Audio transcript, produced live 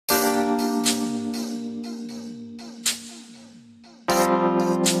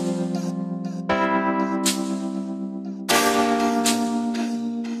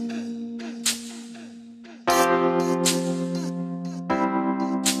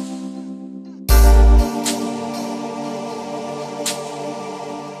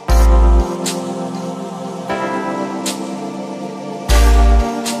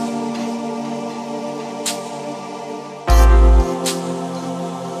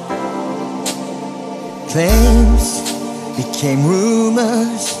Claims became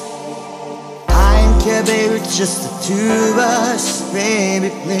rumors. I ain't care, baby, it's just the two of us.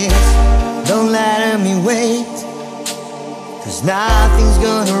 Baby, please, don't let me wait, 'cause nothing's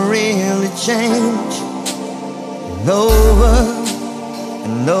gonna really change. And over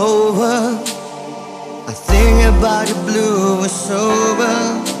and over, I think about you blue and sober.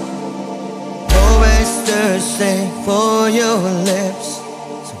 Always thirsty for your lips.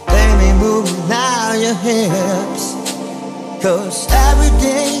 So baby, move now your hips, 'cause every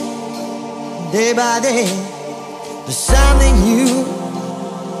day, day by day, there's something new.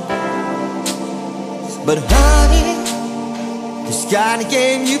 But honey, this kind of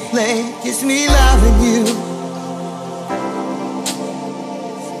game you play gives me loving you.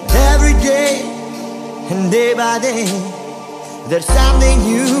 Every day and day by day, there's something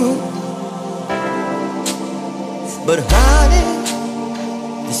new. But honey,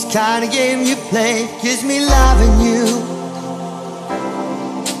 this kind of game you play gives me loving you.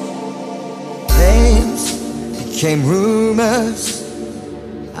 Names became rumors.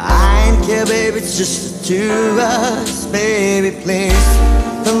 I ain't care, baby, it's just the two of us. Baby, please,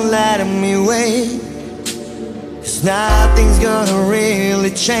 don't let me wait, 'cause nothing's gonna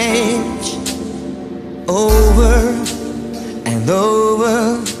really change. Over and over,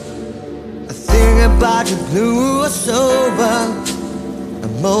 I think about you blue or sober.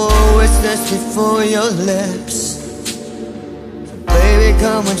 I'm always thirsty for your lips. So baby,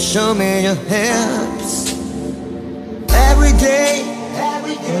 come and show me your hips. Every day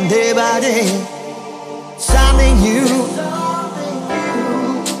and day by day, something new.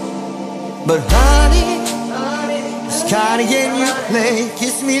 But honey, this kind of game you play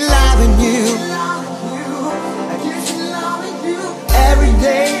gives me loving you. Every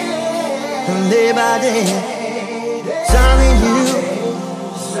day and day by day, something new.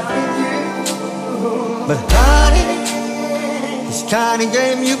 But honey, this kind of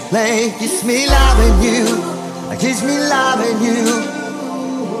game you play gives me loving you. Gives me loving you.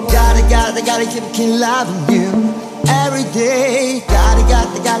 Gotta keep loving you. Every day, gotta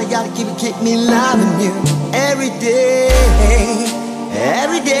keep me loving you. Every day,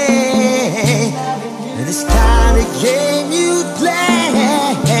 this kind of game you play,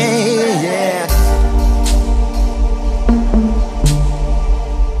 yeah.